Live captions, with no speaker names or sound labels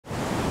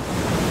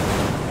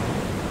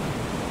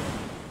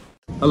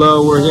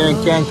Hello, we're here in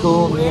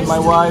Cancun, me and my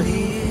wife.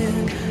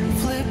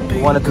 We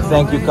wanted to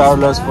thank you,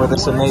 Carlos, for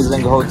this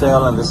amazing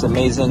hotel and this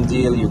amazing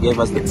deal. You gave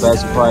us the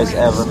best price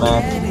ever,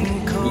 man.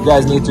 You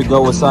guys need to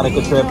go with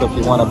SonicoTrip if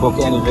you want to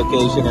book any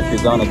vacation, if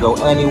you're going to go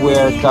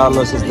anywhere.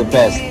 Carlos is the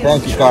best.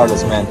 Thank you,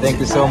 Carlos, man. Thank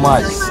you so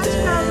much.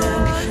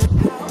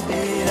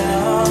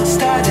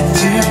 Started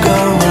to go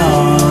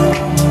wrong,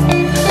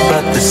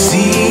 but the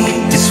sea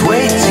is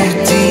way too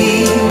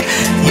deep.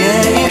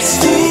 Yeah, it's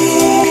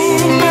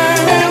deeper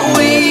than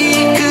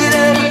we could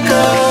ever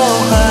go,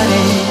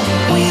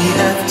 honey. We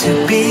have to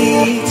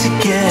be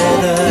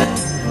together.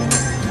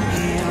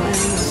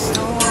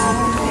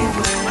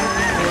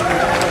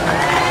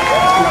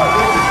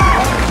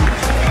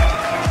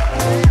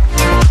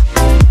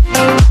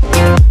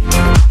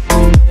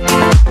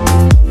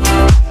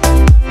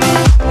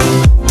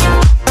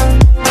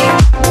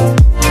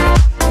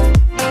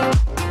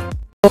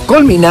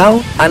 Call me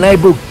now and I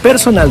book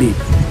personally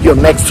your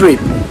next trip.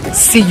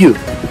 See you.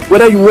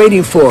 What are you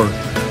waiting for?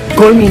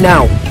 Call me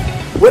now.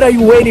 What are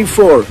you waiting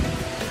for?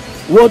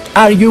 What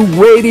are you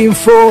waiting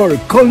for?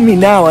 Call me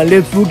now and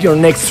let's book your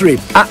next trip.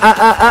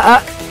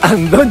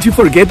 And don't you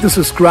forget to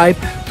subscribe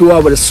to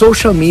our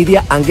social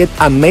media and get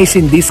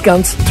amazing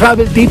discounts,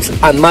 travel tips,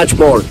 and much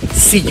more.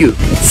 See you.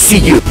 See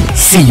you.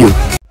 See you.